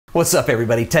What's up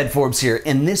everybody, Ted Forbes here.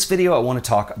 In this video I want to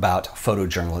talk about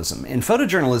photojournalism. And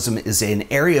photojournalism is an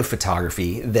area of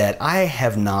photography that I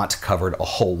have not covered a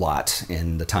whole lot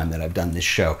in the time that I've done this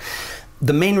show.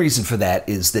 The main reason for that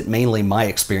is that mainly my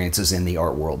experience is in the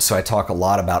art world. So I talk a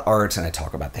lot about art and I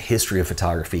talk about the history of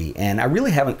photography, and I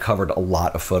really haven't covered a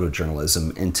lot of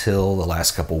photojournalism until the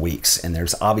last couple weeks, and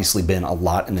there's obviously been a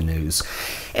lot in the news.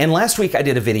 And last week I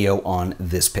did a video on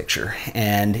this picture,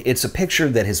 and it's a picture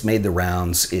that has made the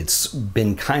rounds. It's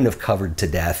been kind of covered to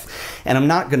death, and I'm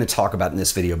not going to talk about it in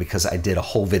this video because I did a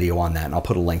whole video on that, and I'll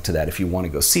put a link to that if you want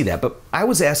to go see that. But I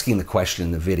was asking the question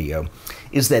in the video,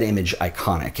 is that image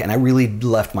iconic? And I really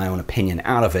left my own opinion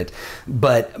out of it,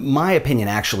 but my opinion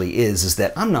actually is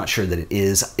that I'm not sure that it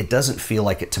is. It doesn't feel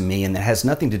like it to me, and that has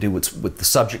nothing to do with the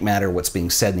subject matter, what's being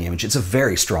said in the image. It's a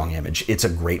very strong image. It's a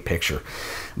great picture,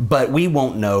 but we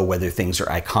won't know whether things are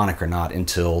iconic or not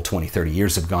until 20, 30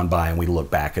 years have gone by and we look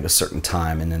back at a certain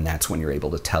time, and then that's when you're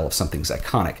able to tell if something's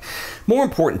iconic. More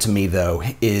important to me though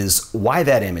is why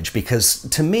that image, because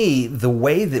to me the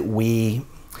way that we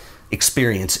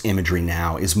experience imagery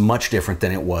now is much different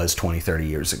than it was 20, 30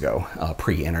 years ago,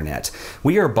 pre-internet.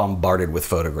 We are bombarded with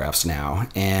photographs now,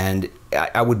 and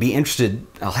I would be interested,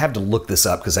 I'll have to look this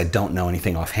up because I don't know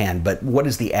anything offhand, but what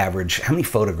is the average, how many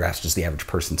photographs does the average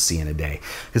person see in a day?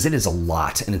 Because it is a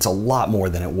lot, and it's a lot more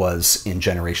than it was in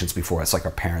generations before us, like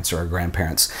our parents or our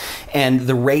grandparents. And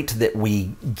the rate that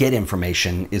we get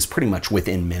information is pretty much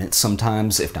within minutes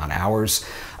sometimes, if not hours.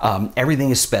 Everything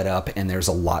is sped up and there's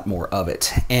a lot more of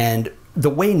it. And the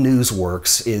way news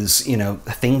works is, you know,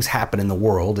 things happen in the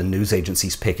world and news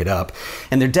agencies pick it up,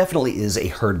 and there definitely is a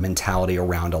herd mentality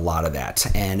around a lot of that.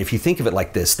 And if you think of it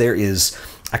like this, there is,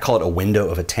 I call it a window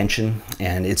of attention,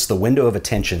 and it's the window of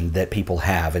attention that people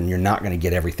have, and you're not going to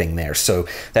get everything there. So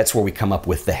that's where we come up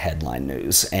with the headline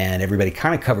news, and everybody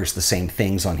kind of covers the same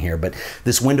things on here, but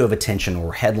this window of attention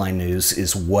or headline news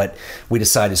is what we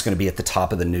decide is going to be at the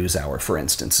top of the news hour. For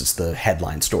instance, it's the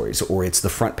headline stories, or it's the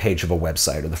front page of a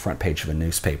website or the front page of a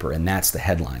newspaper, and that's the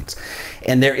headlines.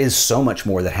 And there is so much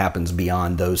more that happens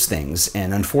beyond those things,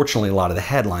 and unfortunately a lot of the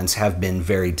headlines have been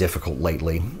very difficult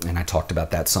lately, and I talked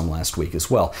about that some last week as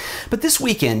well. But this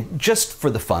weekend, just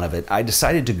for the fun of it, I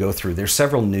decided to go through, there's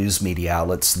several news media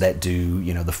outlets that do,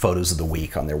 you know, the photos of the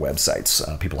week on their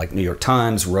websites, people like New York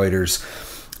Times, Reuters,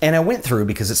 and I went through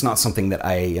because it's not something that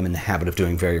I am in the habit of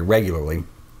doing very regularly.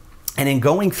 And in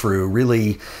going through,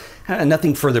 really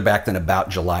nothing further back than about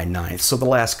July 9th, so the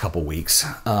last couple weeks,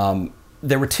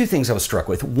 there were two things I was struck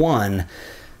with. One,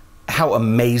 how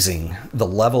amazing the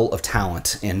level of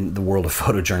talent in the world of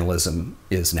photojournalism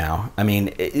is now. I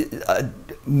mean,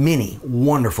 many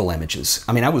wonderful images.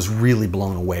 I mean, I was really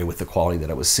blown away with the quality that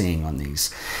I was seeing on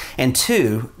these. And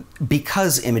two,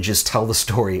 because images tell the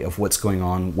story of what's going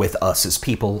on with us as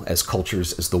people, as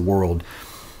cultures, as the world,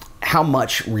 how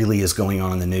much really is going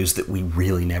on in the news that we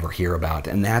really never hear about,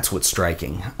 and that's what's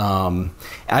striking.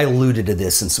 I alluded to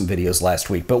this in some videos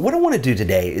last week, but what I want to do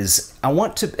today is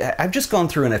I've just gone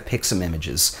through and I've picked some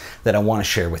images that I want to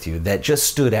share with you that just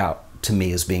stood out to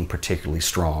me as being particularly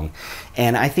strong,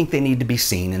 and I think they need to be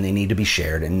seen and they need to be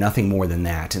shared, and nothing more than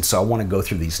that. And so I want to go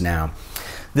through these now.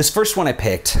 This first one I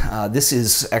picked, this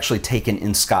is actually taken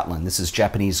in Scotland. This is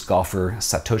Japanese golfer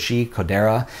Satoshi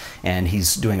Kodera, and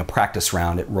he's doing a practice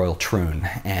round at Royal Troon.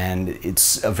 And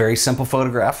it's a very simple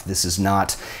photograph. This is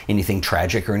not anything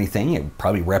tragic or anything. It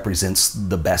probably represents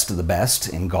the best of the best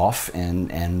in golf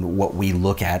and what we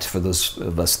look at for those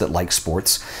of us that like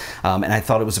sports. And I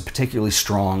thought it was a particularly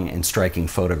strong and striking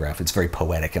photograph. It's very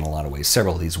poetic in a lot of ways.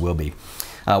 Several of these will be.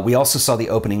 We also saw the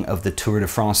opening of the Tour de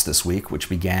France this week, which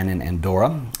began in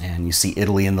Andorra, and you see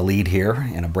Italy in the lead here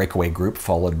in a breakaway group,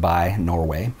 followed by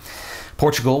Norway.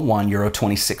 Portugal won Euro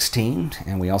 2016,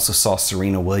 and we also saw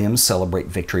Serena Williams celebrate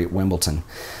victory at Wimbledon.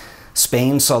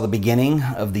 Spain saw the beginning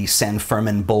of the San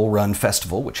Fermin Bull Run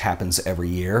Festival, which happens every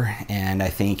year, and I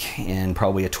think in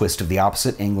probably a twist of the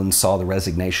opposite, England saw the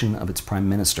resignation of its Prime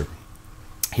Minister.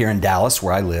 Here in Dallas,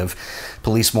 where I live,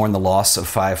 police mourned the loss of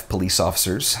 5 police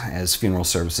officers as funeral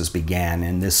services began,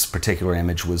 and this particular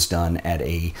image was done at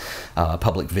a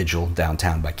public vigil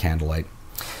downtown by candlelight.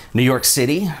 New York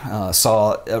City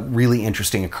saw a really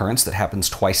interesting occurrence that happens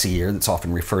twice a year that's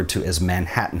often referred to as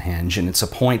Manhattanhenge, and it's a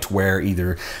point where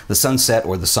either the sunset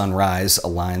or the sunrise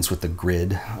aligns with the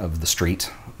grid of the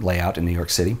street layout in New York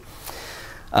City.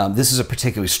 This is a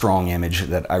particularly strong image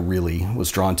that I really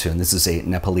was drawn to, and this is a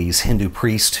Nepalese Hindu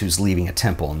priest who's leaving a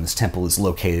temple, and this temple is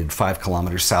located 5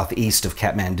 kilometers southeast of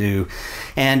Kathmandu.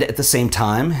 And at the same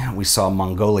time, we saw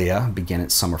Mongolia begin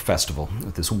its summer festival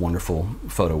with this wonderful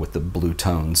photo with the blue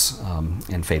tones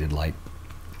and faded light.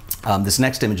 This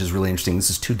next image is really interesting. This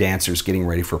is two dancers getting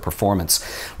ready for a performance,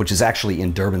 which is actually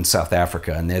in Durban, South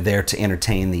Africa, and they're there to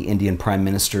entertain the Indian Prime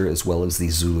Minister as well as the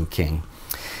Zulu King.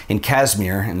 In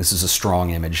Kashmir, and this is a strong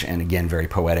image and again very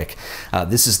poetic,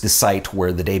 this is the site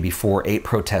where the day before 8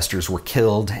 protesters were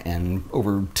killed and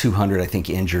over 200, I think,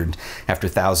 injured after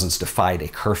thousands defied a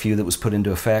curfew that was put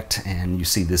into effect. And you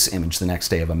see this image the next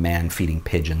day of a man feeding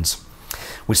pigeons.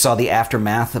 We saw the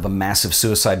aftermath of a massive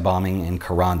suicide bombing in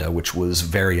Karanda, which was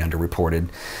very underreported.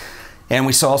 And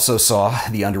we also saw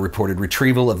the underreported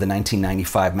retrieval of the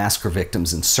 1995 massacre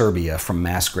victims in Serbia from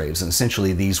mass graves. And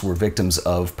essentially these were victims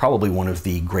of probably one of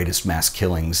the greatest mass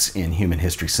killings in human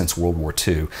history since World War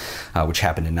II, which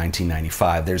happened in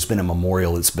 1995. There's been a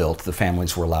memorial that's built. The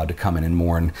families were allowed to come in and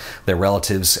mourn their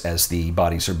relatives as the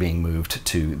bodies are being moved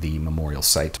to the memorial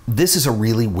site. This is a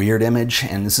really weird image,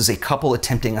 and this is a couple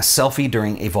attempting a selfie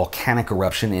during a volcanic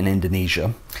eruption in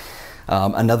Indonesia.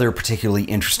 Another particularly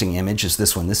interesting image is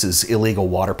this one. This is illegal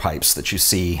water pipes that you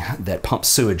see that pump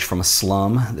sewage from a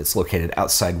slum that's located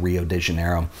outside Rio de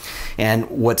Janeiro. And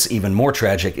what's even more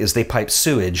tragic is they pipe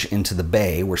sewage into the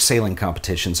bay where sailing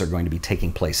competitions are going to be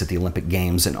taking place at the Olympic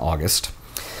Games in August.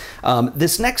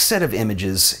 This next set of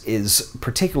images is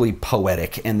particularly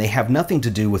poetic, and they have nothing to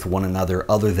do with one another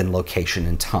other than location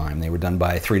and time. They were done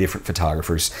by 3 different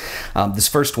photographers. This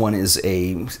first one is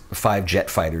 5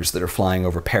 jet fighters that are flying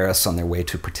over Paris on their way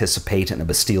to participate in a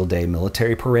Bastille Day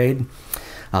military parade.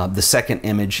 The second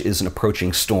image is an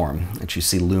approaching storm that you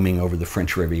see looming over the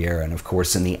French Riviera. And of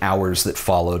course, in the hours that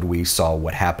followed, we saw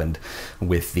what happened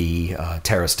with the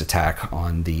terrorist attack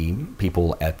on the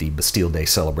people at the Bastille Day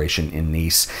celebration in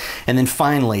Nice. And then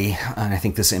finally, and I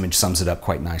think this image sums it up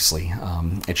quite nicely,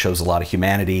 it shows a lot of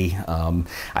humanity.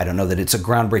 I don't know that it's a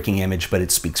groundbreaking image, but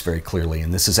it speaks very clearly.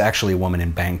 And this is actually a woman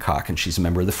in Bangkok, and she's a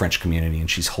member of the French community, and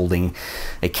she's holding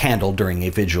a candle during a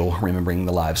vigil remembering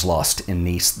the lives lost in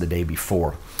Nice the day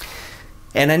before.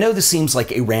 And I know this seems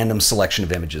like a random selection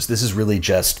of images. This is really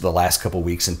just the last couple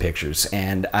weeks in pictures,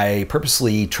 and I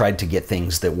purposely tried to get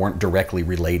things that weren't directly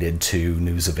related to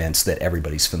news events that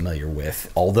everybody's familiar with,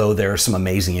 although there are some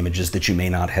amazing images that you may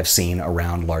not have seen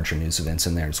around larger news events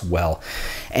in there as well.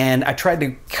 And I tried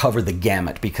to cover the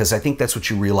gamut because I think that's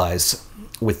what you realize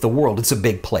with the world. It's a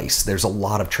big place. There's a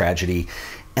lot of tragedy.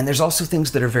 And there's also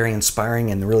things that are very inspiring,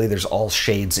 and really there's all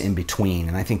shades in between.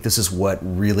 And I think this is what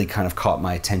really kind of caught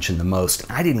my attention the most.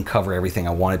 I didn't cover everything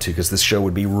I wanted to because this show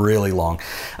would be really long.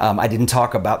 I didn't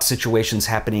talk about situations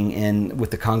happening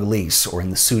with the Congolese or in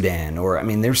the Sudan, or I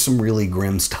mean, there's some really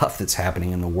grim stuff that's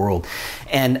happening in the world.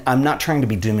 And I'm not trying to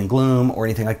be doom and gloom or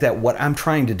anything like that. What I'm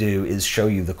trying to do is show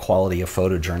you the quality of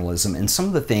photojournalism and some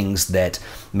of the things that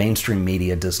mainstream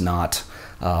media does not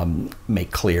make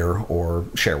clear or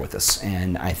share with us.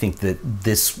 And I think that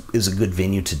this is a good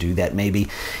venue to do that, maybe.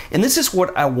 And this is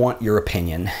what I want your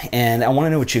opinion, and I want to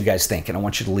know what you guys think, and I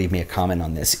want you to leave me a comment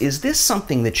on this. Is this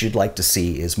something that you'd like to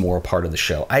see is more a part of the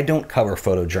show? I don't cover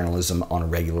photojournalism on a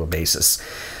regular basis,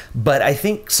 but I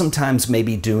think sometimes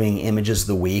maybe doing images of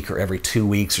the week or every 2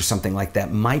 weeks or something like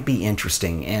that might be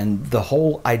interesting. And the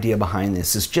whole idea behind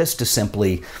this is just to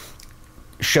simply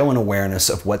show an awareness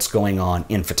of what's going on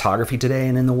in photography today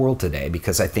and in the world today,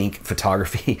 because I think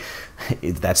photography,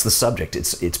 that's the subject.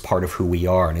 It's part of who we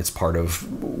are, and it's part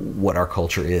of what our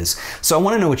culture is. So I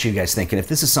want to know what you guys think, and if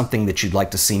this is something that you'd like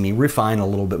to see me refine a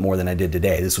little bit more than I did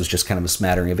today. This was just kind of a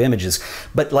smattering of images,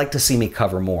 but like to see me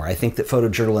cover more. I think that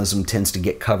photojournalism tends to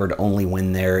get covered only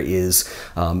when there is,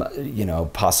 you know,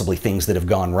 possibly things that have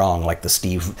gone wrong, like the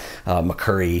Steve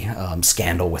McCurry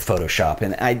scandal with Photoshop.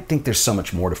 And I think there's so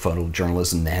much more to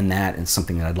photojournalism than that, and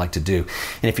something that I'd like to do.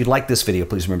 And if you'd like this video,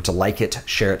 please remember to like it,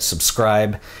 share it,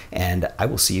 subscribe, and I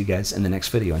will see you guys in the next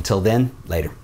video. Until then, later.